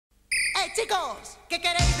chicos, ¿qué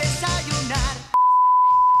queréis desayunar?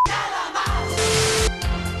 Nada más.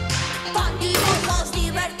 Con dibujos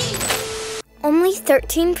divertidos. Only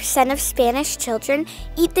 13% of Spanish children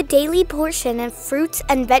eat the daily portion of fruits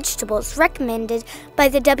and vegetables recommended by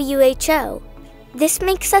the WHO. This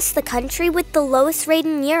makes us the country with the lowest rate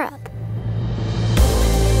in Europe.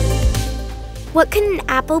 What can an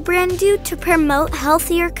Apple brand do to promote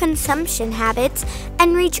healthier consumption habits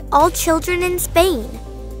and reach all children in Spain?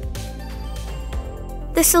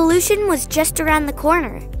 The solution was just around the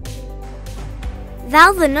corner.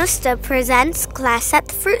 Val Venosta presents Class at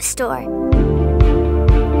the Fruit Store.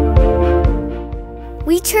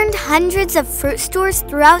 We turned hundreds of fruit stores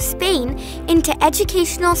throughout Spain into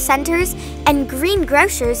educational centers and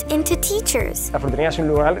greengrocers into teachers. La frutería es un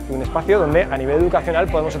lugar y un espacio donde a nivel educacional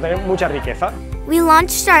podemos obtener mucha riqueza. We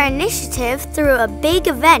launched our initiative through a big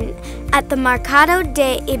event at the Mercado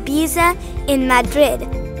de Ibiza in Madrid.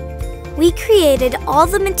 We created all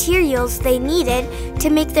the materials they needed to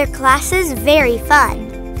make their classes very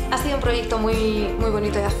fun. Ha sido un proyecto muy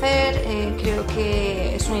bonito de hacer, creo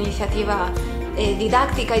que es una iniciativa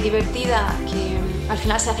didáctica y divertida que al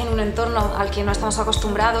final se hace en un entorno al que no estamos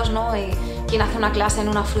acostumbrados, ¿no? Quien hace una clase en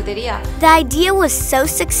una frutería. The idea was so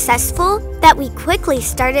successful that we quickly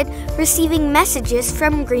started receiving messages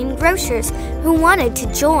from greengrocers who wanted to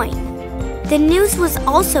join. The news was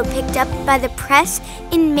also picked up by the press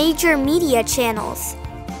in major media channels.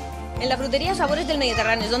 En la frutería Sabores del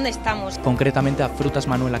Mediterráneo es donde estamos. Concretamente a Frutas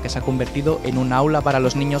Manuela, que se ha convertido en un aula para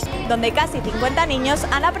los niños. Donde casi 50 niños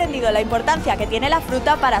han aprendido la importancia que tiene la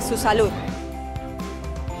fruta para su salud.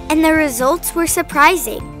 And the results were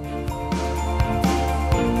surprising.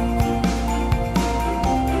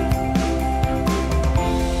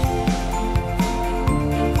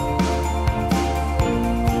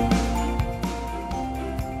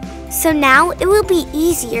 So now it will be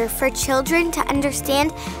easier for children to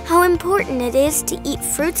understand how important it is to eat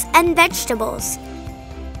fruits and vegetables.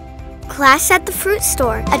 Class at the Fruit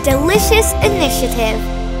Store, a delicious initiative.